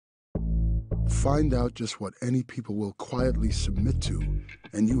Find out just what any people will quietly submit to,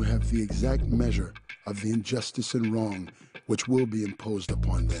 and you have the exact measure of the injustice and wrong which will be imposed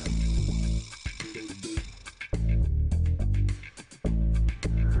upon them.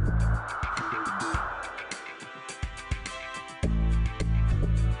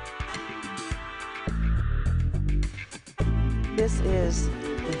 This is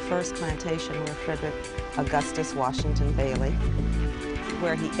the first plantation where Frederick Augustus Washington Bailey,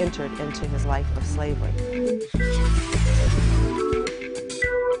 where he entered into his life of slavery.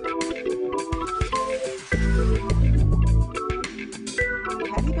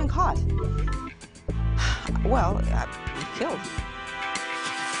 Have you been caught? Well, killed.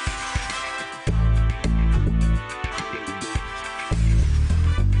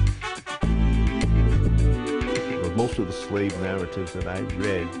 Most of the slave narratives that I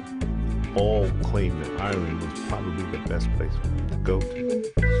read all claim that Ireland was probably the best place to go to.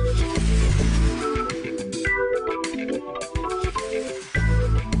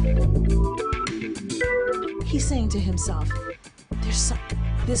 He's saying to himself,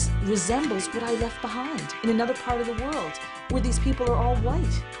 this resembles what I left behind in another part of the world where these people are all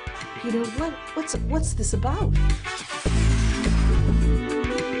white. You know, what's this about?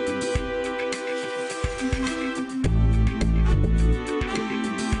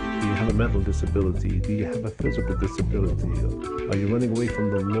 Mental disability? Do you have a physical disability? Are you running away from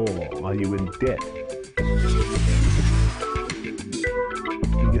the law? Are you in debt?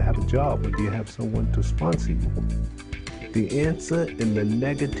 Do you have a job, or do you have someone to sponsor you? The answer in the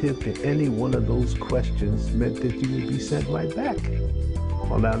negative to any one of those questions meant that you would be sent right back.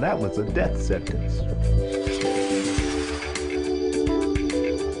 Well, now that was a death sentence.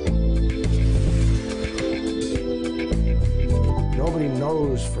 Nobody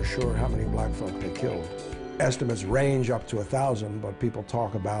knows for sure how many black folk they killed. Estimates range up to 1,000, but people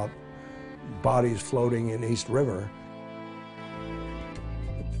talk about bodies floating in East River